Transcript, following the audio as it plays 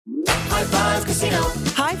High Five Casino.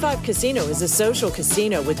 High Five Casino is a social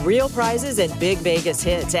casino with real prizes and big Vegas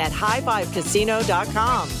hits at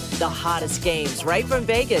highfivecasino.com. The hottest games right from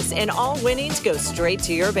Vegas, and all winnings go straight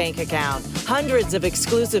to your bank account. Hundreds of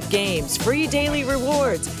exclusive games, free daily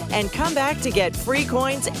rewards, and come back to get free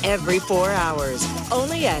coins every 4 hours.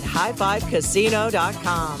 Only at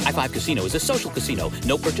highfivecasino.com. High Five Casino is a social casino.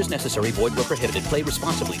 No purchase necessary. Void where prohibited. Play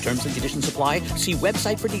responsibly. Terms and conditions apply. See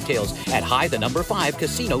website for details at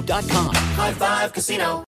high5casino.com. High Five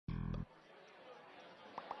Casino.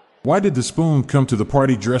 Why did the spoon come to the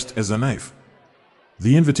party dressed as a knife?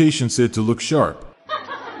 The invitation said to look sharp.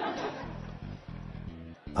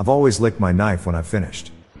 I've always licked my knife when I've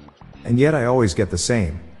finished. And yet I always get the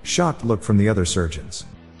same, shocked look from the other surgeons.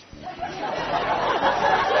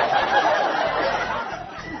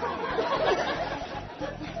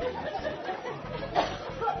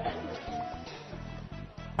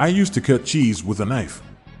 I used to cut cheese with a knife.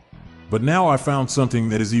 But now I found something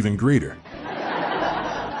that is even greater.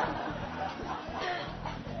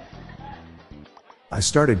 I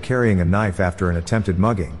started carrying a knife after an attempted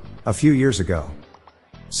mugging, a few years ago.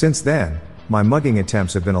 Since then, my mugging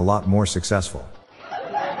attempts have been a lot more successful.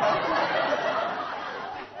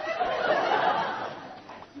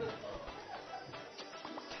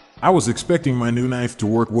 I was expecting my new knife to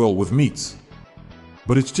work well with meats.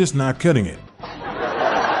 But it's just not cutting it.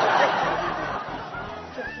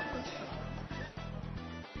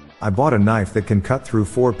 I bought a knife that can cut through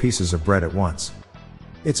 4 pieces of bread at once.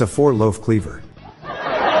 It's a 4-loaf cleaver.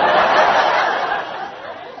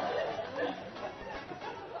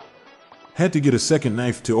 Had to get a second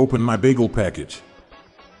knife to open my bagel package.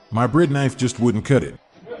 My bread knife just wouldn't cut it.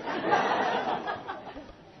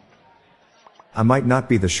 I might not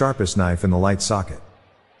be the sharpest knife in the light socket.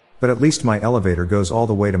 But at least my elevator goes all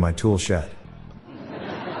the way to my tool shed.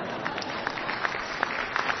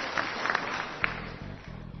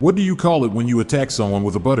 What do you call it when you attack someone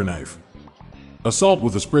with a butter knife? Assault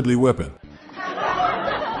with a spreadly weapon.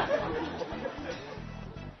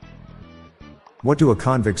 What do a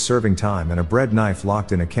convict serving time and a bread knife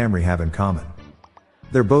locked in a Camry have in common?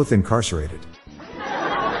 They're both incarcerated.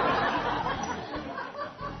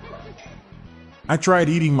 I tried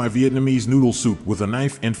eating my Vietnamese noodle soup with a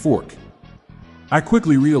knife and fork. I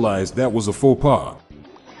quickly realized that was a faux pas.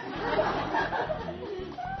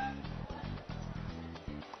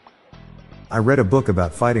 I read a book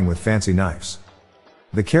about fighting with fancy knives.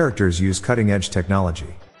 The characters use cutting-edge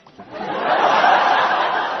technology.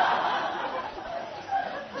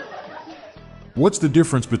 What's the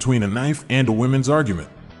difference between a knife and a women's argument?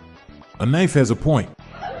 A knife has a point.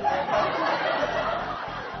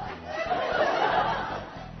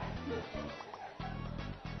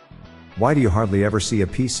 Why do you hardly ever see a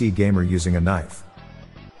PC gamer using a knife?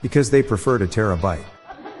 Because they prefer to tear a bite.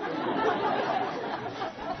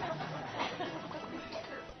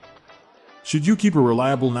 Should you keep a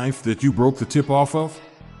reliable knife that you broke the tip off of?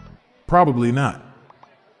 Probably not.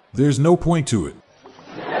 There's no point to it.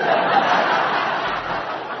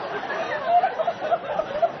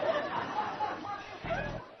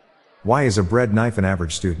 Why is a bread knife an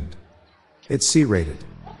average student? It's C-rated.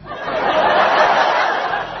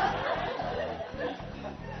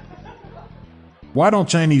 Why don't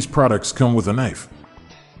Chinese products come with a knife?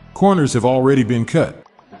 Corners have already been cut.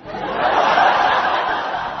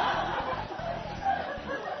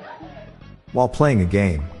 While playing a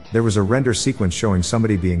game, there was a render sequence showing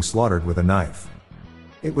somebody being slaughtered with a knife.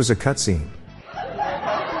 It was a cutscene.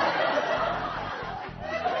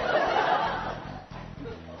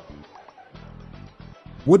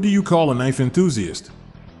 What do you call a knife enthusiast?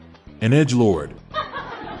 An edgelord.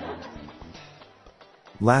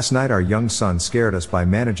 Last night our young son scared us by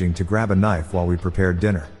managing to grab a knife while we prepared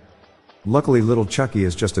dinner. Luckily little Chucky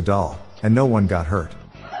is just a doll, and no one got hurt.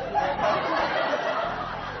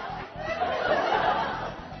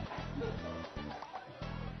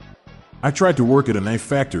 I tried to work at a knife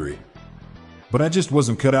factory, but I just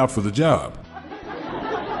wasn't cut out for the job.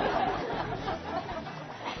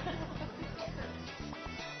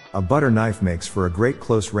 A butter knife makes for a great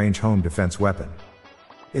close-range home defense weapon.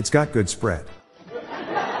 It's got good spread.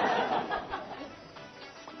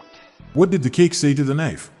 What did the cake say to the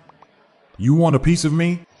knife? You want a piece of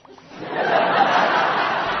me?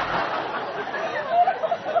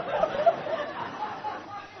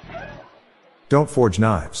 Don't forge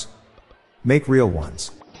knives. Make real ones.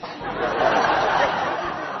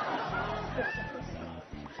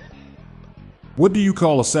 What do you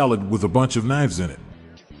call a salad with a bunch of knives in it?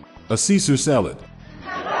 A Caesar salad.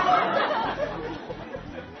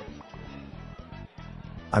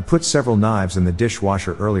 I put several knives in the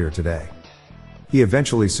dishwasher earlier today. He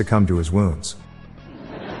eventually succumbed to his wounds.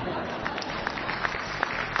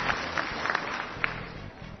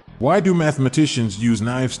 Why do mathematicians use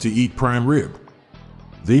knives to eat prime rib?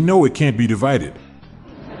 They know it can't be divided.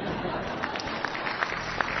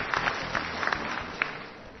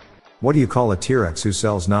 What do you call a T-Rex who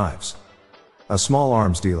sells knives? A small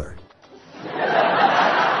arms dealer.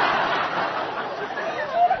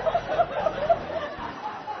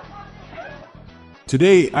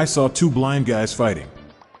 Today, I saw two blind guys fighting.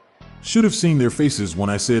 Should have seen their faces when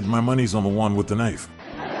I said my money's on the one with the knife.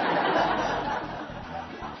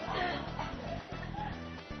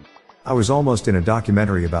 I was almost in a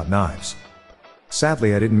documentary about knives.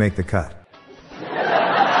 Sadly, I didn't make the cut.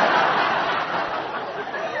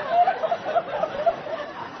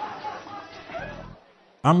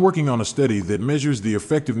 I'm working on a study that measures the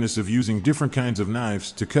effectiveness of using different kinds of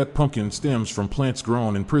knives to cut pumpkin stems from plants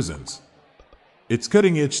grown in prisons. It's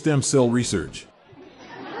cutting-edge stem cell research.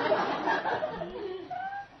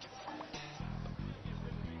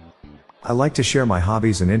 I like to share my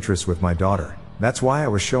hobbies and interests with my daughter. That's why I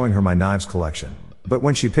was showing her my knives collection. But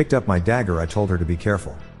when she picked up my dagger, I told her to be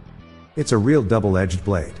careful. It's a real double-edged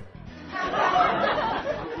blade.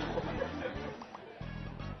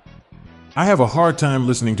 I have a hard time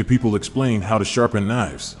listening to people explain how to sharpen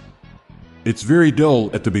knives. It's very dull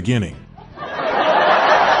at the beginning.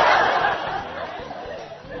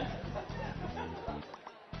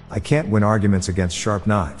 I can't win arguments against sharp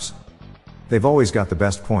knives. They've always got the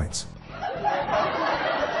best points.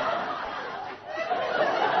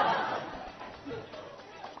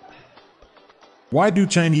 Why do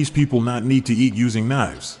Chinese people not need to eat using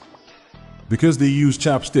knives? Because they use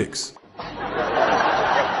chopsticks.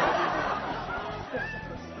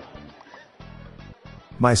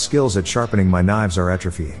 My skills at sharpening my knives are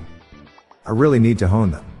atrophying. I really need to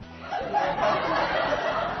hone them.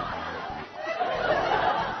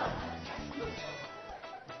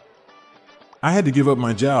 I had to give up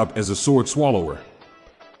my job as a sword swallower.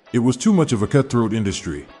 It was too much of a cutthroat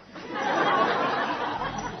industry.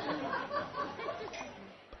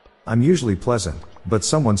 I'm usually pleasant, but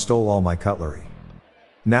someone stole all my cutlery.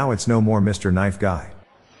 Now it's no more Mr. Knife Guy.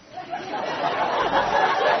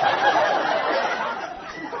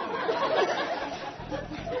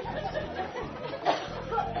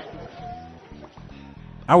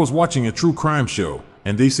 I was watching a true crime show,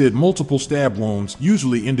 and they said multiple stab wounds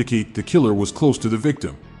usually indicate the killer was close to the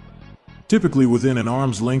victim. Typically within an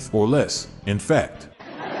arm's length or less, in fact.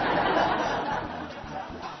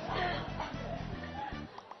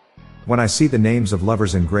 When I see the names of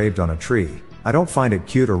lovers engraved on a tree, I don't find it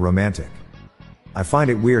cute or romantic. I find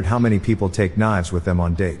it weird how many people take knives with them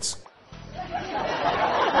on dates.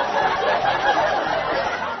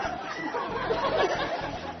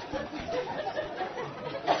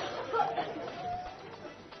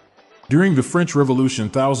 During the French Revolution,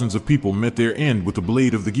 thousands of people met their end with the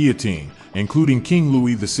blade of the guillotine, including King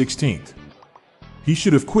Louis XVI. He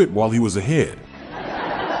should have quit while he was ahead.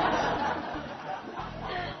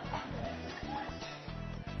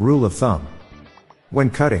 Rule of thumb. When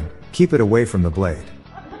cutting, keep it away from the blade.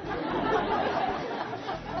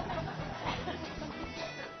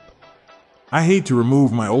 I hate to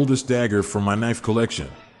remove my oldest dagger from my knife collection.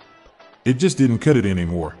 It just didn't cut it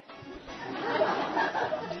anymore.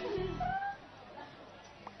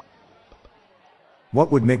 What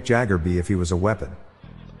would Mick Jagger be if he was a weapon?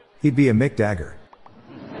 He'd be a Mick Dagger.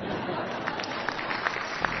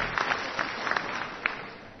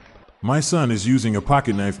 My son is using a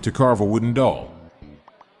pocket knife to carve a wooden doll.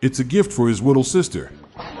 It's a gift for his little sister.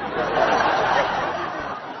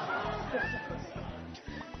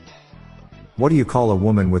 What do you call a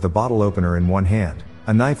woman with a bottle opener in one hand,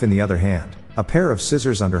 a knife in the other hand, a pair of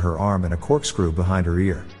scissors under her arm and a corkscrew behind her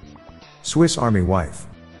ear? Swiss Army wife.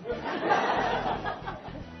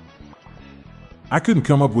 I couldn't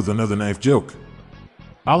come up with another knife joke.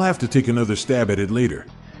 I'll have to take another stab at it later.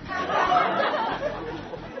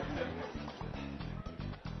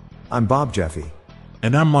 I'm Bob Jeffy.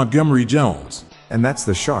 And I'm Montgomery Jones. And that's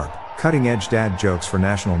the sharp, cutting-edge dad jokes for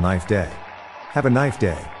National Knife Day. Have a knife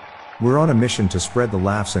day. We're on a mission to spread the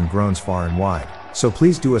laughs and groans far and wide, so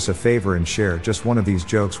please do us a favor and share just one of these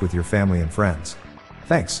jokes with your family and friends.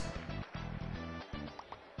 Thanks.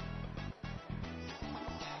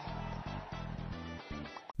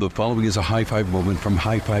 The following is a high-five moment from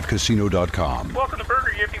highfivecasino.com. Welcome to Burger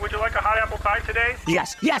Yippee. Would you like a hot apple pie today?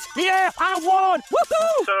 Yes, yeah, I won!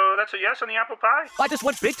 Woohoo! So that's a yes on the apple pie? I just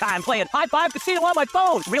went big time playing High Five Casino on my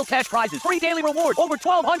phone. Real cash prizes, free daily rewards, over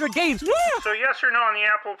 1,200 games. Yeah! So yes or no on the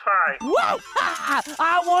apple pie? Whoa!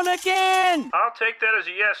 I won again! I'll take that as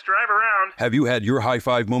a yes. Drive around. Have you had your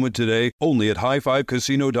high-five moment today? Only at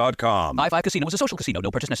highfivecasino.com. High Five Casino is a social casino. No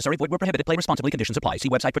purchase necessary. Void where prohibited. Play responsibly. Conditions apply. See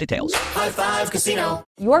website for details. High Five Casino.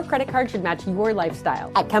 Your credit card should match your lifestyle.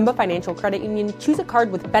 At Kemba Financial Credit Union, choose a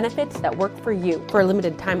card with benefits that work for you. For a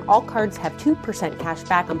limited time, all cards have 2% cash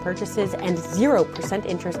back on purchases and 0%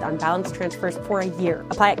 interest on balance transfers for a year.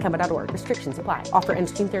 Apply at Kemba.org. Restrictions apply. Offer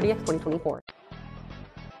ends June 30th, 2024.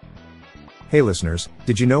 Hey listeners,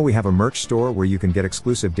 did you know we have a merch store where you can get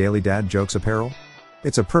exclusive Daily Dad Jokes apparel?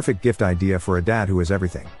 It's a perfect gift idea for a dad who is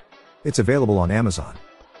everything. It's available on Amazon.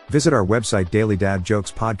 Visit our website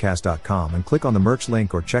dailydadjokespodcast.com and click on the merch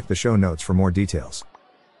link or check the show notes for more details.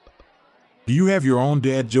 Do you have your own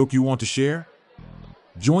dad joke you want to share?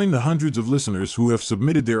 Join the hundreds of listeners who have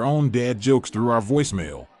submitted their own dad jokes through our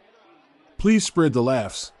voicemail. Please spread the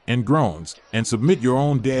laughs and groans and submit your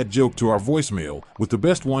own dad joke to our voicemail, with the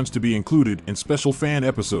best ones to be included in special fan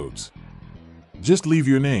episodes. Just leave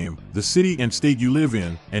your name, the city and state you live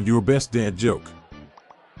in, and your best dad joke.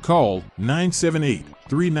 Call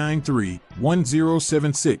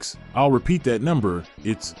 978-393-1076. I'll repeat that number.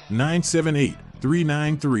 It's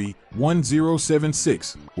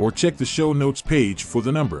 978-393-1076, or check the show notes page for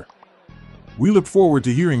the number. We look forward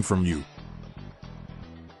to hearing from you.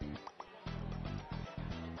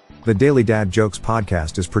 The Daily Dad Jokes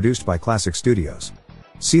podcast is produced by Classic Studios.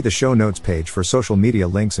 See the show notes page for social media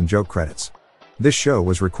links and joke credits. This show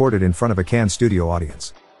was recorded in front of a Cannes studio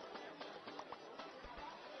audience.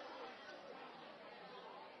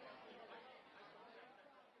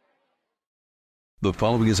 The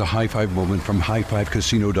following is a high-five moment from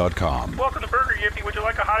highfivecasino.com. Welcome to Burger Yippee. Would you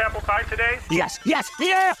like a hot apple pie today? Yes, yeah,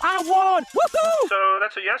 I won! Woohoo! So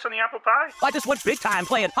that's a yes on the apple pie? I just went big time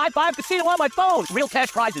playing High Five Casino on my phone. Real cash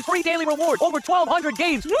prizes, free daily rewards, over 1,200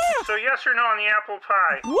 games. Yeah! So yes or no on the apple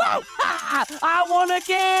pie? Whoa! I won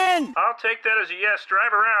again! I'll take that as a yes.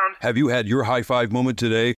 Drive around. Have you had your high-five moment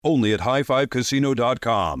today? Only at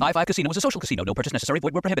highfivecasino.com. High Five Casino is a social casino. No purchase necessary.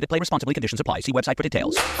 Void where prohibited. Play responsibly. Conditions apply. See website for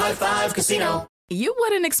details. High Five Casino. You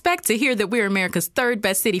wouldn't expect to hear that we're America's third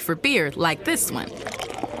best city for beer like this one.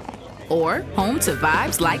 Or home to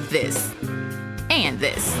vibes like this. And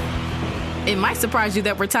this. It might surprise you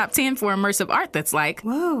that we're top 10 for immersive art that's like,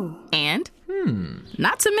 whoa. And,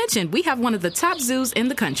 not to mention, we have one of the top zoos in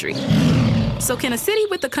the country. So can a city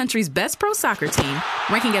with the country's best pro soccer team,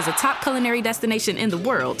 ranking as a top culinary destination in the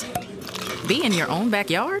world, be in your own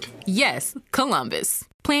backyard? Yes, Columbus.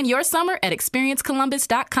 Plan your summer at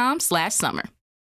experiencecolumbus.com/summer.